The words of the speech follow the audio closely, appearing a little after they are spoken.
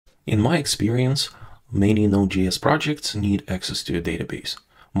In my experience, many Node.js projects need access to a database.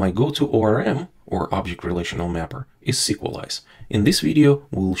 My go-to ORM, or Object-Relational Mapper, is Sequelize. In this video,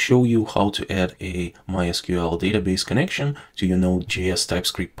 we'll show you how to add a MySQL database connection to your Node.js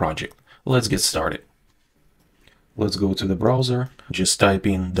TypeScript project. Let's get started. Let's go to the browser, just type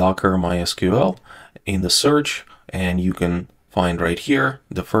in Docker MySQL in the search, and you can find right here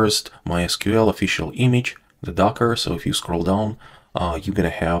the first MySQL official image, the Docker. So if you scroll down, you're going to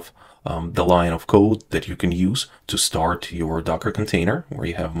have the line of code that you can use to start your Docker container where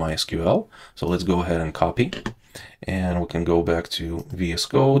you have MySQL. So let's go ahead and copy, and we can go back to VS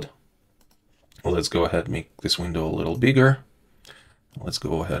Code. Let's go ahead and make this window a little bigger. Let's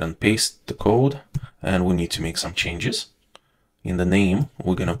go ahead and paste the code, and we need to make some changes. In the name,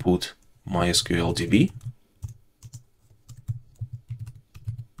 we're going to put MySQL DB.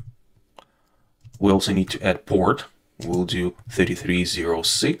 We also need to add port. We'll do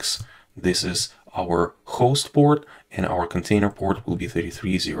 3306. This is our host port, and our container port will be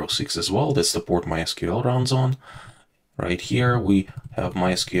 3306 as well. That's the port MySQL runs on. Right here, we have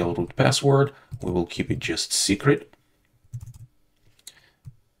MySQL root password. We will keep it just secret.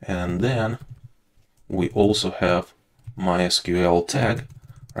 And then we also have MySQL tag,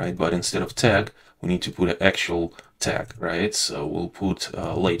 right? But instead of tag, we need to put an actual tag, right? So we'll put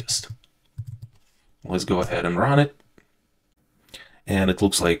latest. Let's go ahead and run it. And it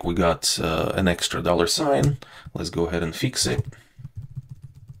looks like we got an extra $sign. Let's go ahead and fix it.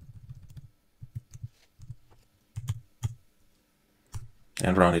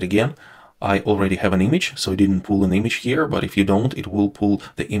 And run it again. I already have an image, so I didn't pull an image here, but if you don't, it will pull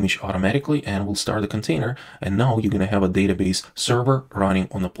the image automatically and will start the container. And now you're going to have a database server running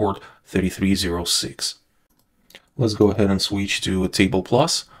on the port 3306. Let's go ahead and switch to Table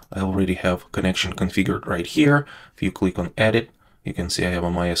Plus. I already have connection configured right here. If you click on Edit, you can see I have a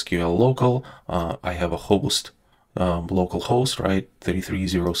MySQL local. I have a host, local host, right?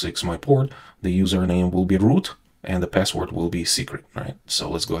 3306 my port. The username will be root, and the password will be secret, right?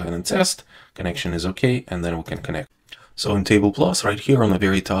 So let's go ahead and test. Connection is okay, and then we can connect. So in Table Plus, right here on the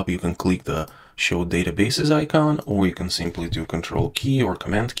very top, you can click the Show Databases icon, or you can simply do Control key or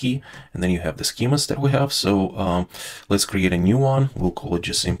Command key, and then you have the schemas that we have. So let's create a new one. We'll call it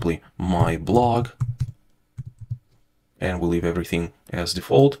just simply My Blog, and we'll leave everything as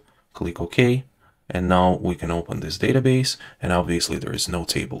default. Click OK, and now we can open this database, and obviously there is no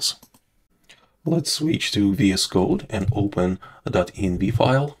tables. Let's switch to VS Code and open a .env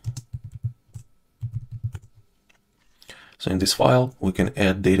file. So in this file, we can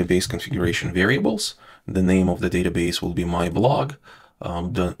add database configuration variables. The name of the database will be my blog.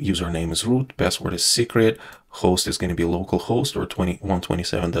 The username is root, password is secret, host is going to be localhost or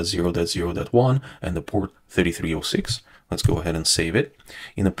 127.0.0.1, and the port 3306. Let's go ahead and save it.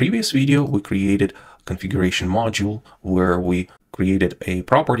 In the previous video, we created a configuration module where we created a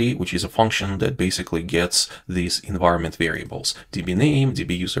property, which is a function that basically gets these environment variables: db name,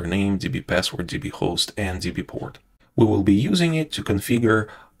 db username, db password, db host, and db port. We will be using it to configure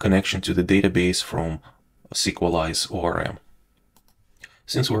connection to the database from Sequelize ORM.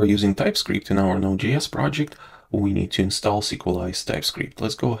 Since we're using TypeScript in our Node.js project, we need to install Sequelize TypeScript.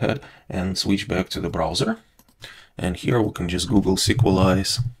 Let's go ahead and switch back to the browser. And here we can just Google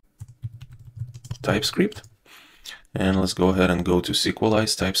Sequelize TypeScript. And let's go ahead and go to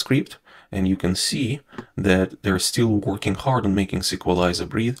Sequelize TypeScript. And you can see that they're still working hard on making Sequelize a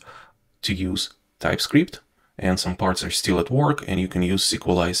breathe to use TypeScript. And some parts are still at work, and you can use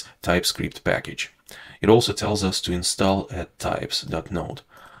Sequelize TypeScript package. It also tells us to install at types.node.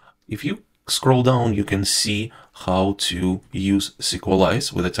 If you scroll down, you can see how to use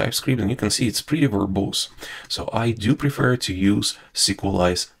Sequelize with a TypeScript, and you can see it's pretty verbose. So I do prefer to use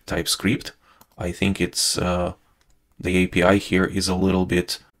Sequelize TypeScript. I think it's the API here is a little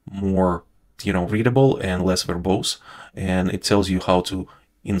bit more, readable and less verbose, and it tells you how to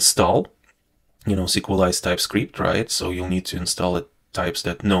install Sequelize TypeScript, right? So you'll need to install at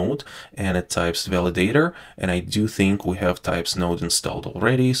types.node and at types validator. And I do think we have types node installed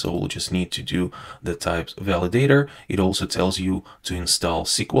already, so we'll just need to do the types validator. It also tells you to install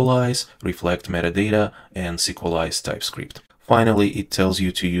Sequelize, reflect metadata, and Sequelize TypeScript. Finally, it tells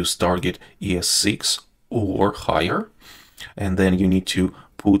you to use target ES6 or higher. And then you need to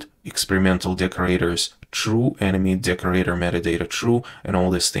put experimental decorators true, enemy decorator metadata true, and all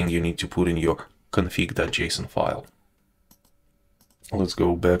this thing you need to put in your config.json file. Let's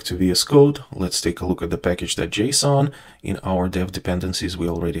go back to VS Code. Let's take a look at the package.json. In our dev dependencies, we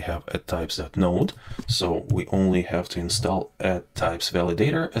already have at types.node, so we only have to install at types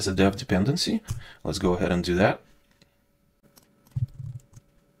validator as a dev dependency. Let's go ahead and do that.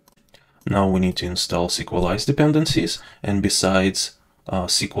 Now we need to install Sequelize dependencies, and besides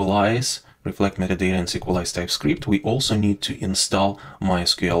Sequelize, reflect metadata, and Sequelize TypeScript, we also need to install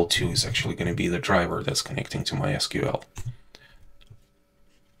MySQL 2. Is actually going to be the driver that's connecting to MySQL.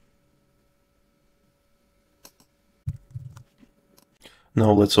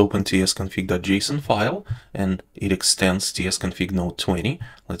 Now let's open tsconfig.json file, and it extends tsconfig node 20.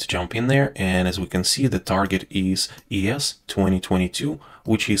 Let's jump in there, and as we can see, the target is ES 2022,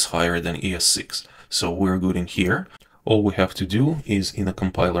 which is higher than ES6. So we're good in here. All we have to do is in the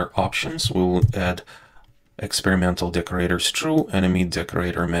compiler options, we'll add experimental decorators true and emit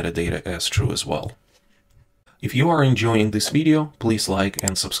decorator metadata as true as well. If you are enjoying this video, please like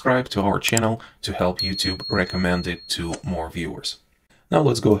and subscribe to our channel to help YouTube recommend it to more viewers. Now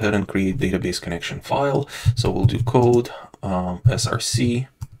let's go ahead and create database connection file. So we'll do code src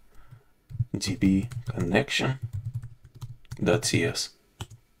db connection.ts.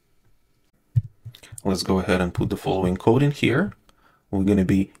 Let's go ahead and put the following code in here. We're going to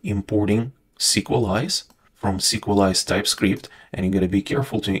be importing Sequelize from Sequelize TypeScript, and you're going to be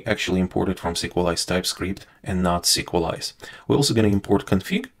careful to actually import it from Sequelize TypeScript and not Sequelize. We're also going to import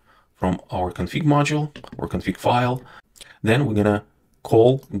config from our config module or config file. Then we're going to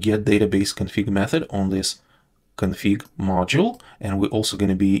call getDatabaseConfig method on this config module, and we're also going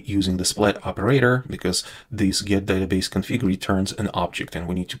to be using the split operator because this getDatabaseConfig returns an object, and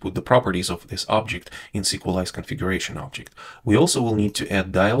we need to put the properties of this object in Sequelize configuration object. We also will need to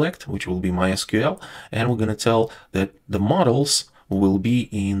add dialect, which will be MySQL, and we're going to tell that the models will be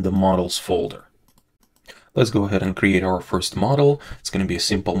in the models folder. Let's go ahead and create our first model. It's going to be a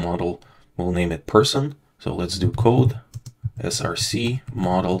simple model. We'll name it person. So let's do code src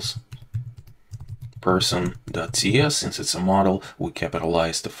models person.ts. Since it's a model, we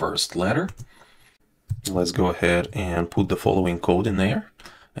capitalize the first letter. Let's go ahead and put the following code in there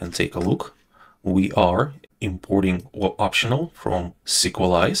and take a look. We are importing optional from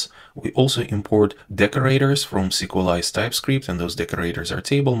Sequelize. We also import decorators from Sequelize TypeScript, and those decorators are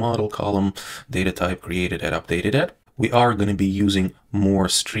table, model, column, data type, created at, updated at. We are going to be using more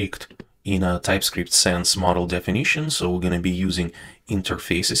strict in a TypeScript sense model definition, so we're going to be using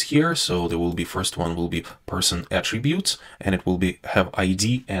interfaces here. So there will be, first one will be person attributes, and it will be have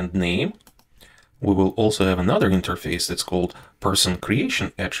ID and name. We will also have another interface that's called person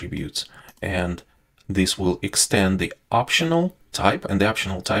creation attributes, and this will extend the optional type, and the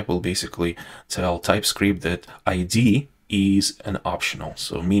optional type will basically tell TypeScript that ID is an optional.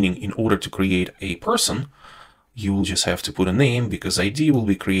 So meaning in order to create a person, you will just have to put a name because ID will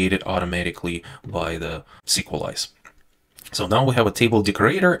be created automatically by the Sequelize. So now we have a table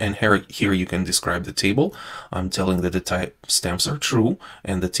decorator, and here you can describe the table. I'm telling that the timestamps are true,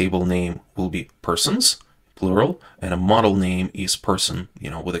 and the table name will be persons, plural, and a model name is person,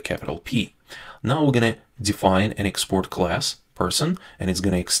 with a capital P. Now we're going to define and export class person, and it's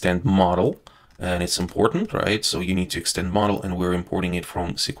going to extend model. And it's important, right? So you need to extend model, and we're importing it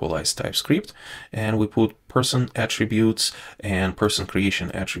from Sequelize TypeScript. And we put person attributes and person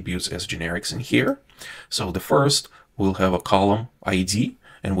creation attributes as generics in here. So the first, we'll have a column ID,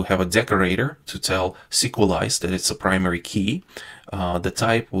 and we'll have a decorator to tell Sequelize that it's a primary key. The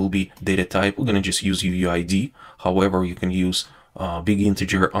type will be data type. We're going to just use UUID. However, you can use big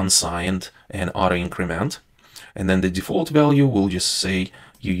integer, unsigned, and auto increment. And then the default value will just say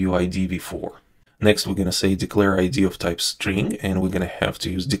UUID v4. Next, we're going to say declare ID of type string, and we're going to have to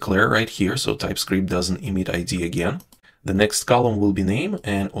use declare right here so TypeScript doesn't emit ID again. The next column will be name,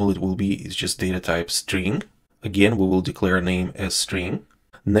 and all it will be is just data type string. Again, we will declare name as string.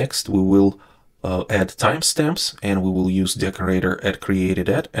 Next, we will add timestamps, and we will use decorator at created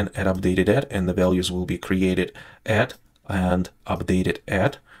at and at updated at, and the values will be created at and updated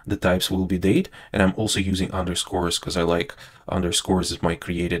at. The types will be date, and I'm also using underscores because I like underscores as my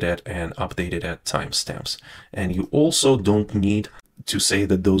created at and updated at timestamps. And you also don't need to say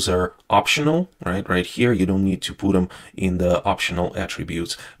that those are optional, right? Right here, you don't need to put them in the optional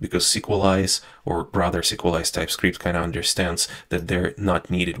attributes because Sequelize, or rather Sequelize TypeScript, kind of understands that they're not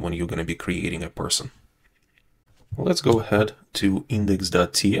needed when you're going to be creating a person. Let's go ahead to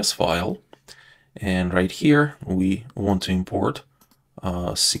index.ts file, and right here we want to import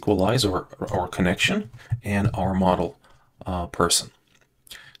Sequelize or our connection and our model person.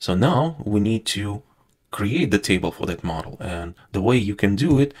 So now we need to create the table for that model, and the way you can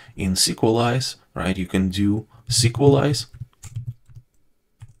do it in Sequelize, right? You can do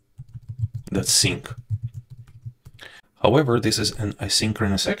Sequelize.sync. However, this is an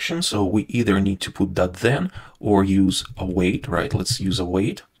asynchronous action, so we either need to put .then or use await, right? Let's use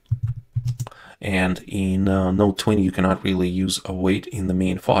await. And in Node 20, you cannot really use await in the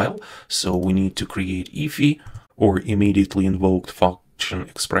main file. So we need to create IFI, or immediately invoked function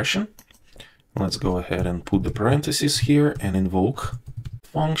expression. Let's go ahead and put the parentheses here and invoke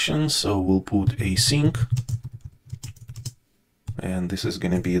function. So we'll put async, and this is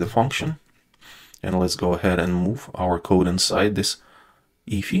going to be the function. And let's go ahead and move our code inside this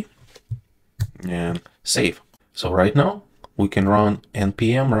IFI and save. So right now we can run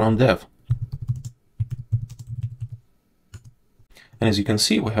npm run dev. And as you can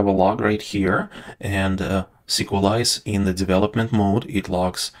see, we have a log right here, and Sequelize in the development mode, it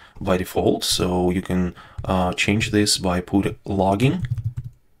logs by default. So you can change this by put logging.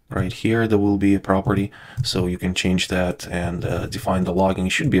 Right here, there will be a property, so you can change that and define the logging.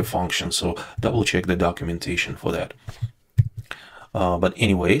 It should be a function, so double check the documentation for that. But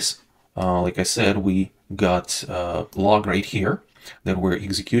anyways, like I said, we got log right here that we're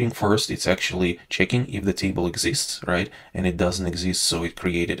executing first. It's actually checking if the table exists, right? And it doesn't exist, so it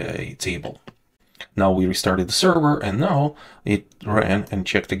created a table. Now we restarted the server, and now it ran and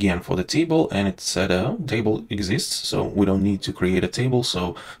checked again for the table, and it said a table exists, so we don't need to create a table.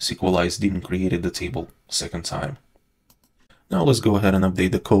 So Sequelize didn't create the table second time. Now let's go ahead and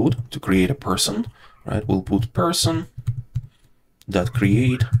update the code to create a person, right? We'll put person.create,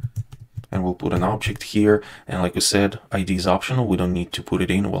 and we'll put an object here. And like we said, ID is optional. We don't need to put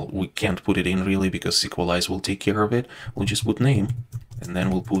it in. Well, we can't put it in really because Sequelize will take care of it. We'll just put name, and then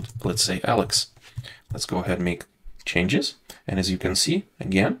we'll put, let's say, Alex. Let's go ahead and make changes. And as you can see,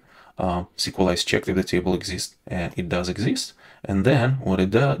 again, Sequelize checked if the table exists, and it does exist. And then what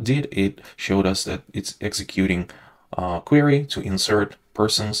it did, it showed us that it's executing a query to insert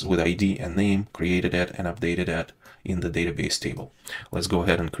persons with ID and name, created it and updated it in the database table. Let's go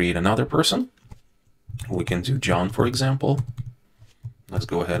ahead and create another person. We can do John, for example. Let's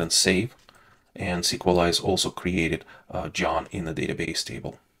go ahead and save. And Sequelize also created John in the database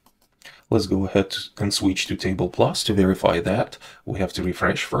table. Let's go ahead and switch to Table Plus to verify that. We have to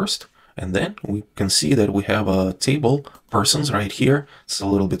refresh first, and then we can see that we have a table persons right here. It's a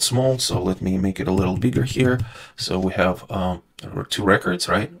little bit small, so let me make it a little bigger here. So we have two records,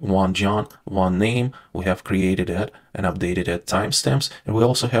 right? One John, one name. We have created it and updated it timestamps, and we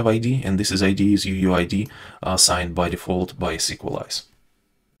also have ID, and this is ID is UUID assigned by default by Sequelize.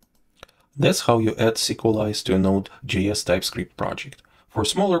 That's how you add Sequelize to a Node.js TypeScript project. For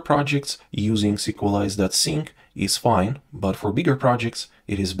smaller projects, using Sequelize.sync is fine, but for bigger projects,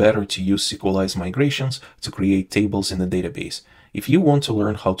 it is better to use Sequelize migrations to create tables in the database. If you want to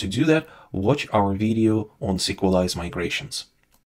learn how to do that, watch our video on Sequelize migrations.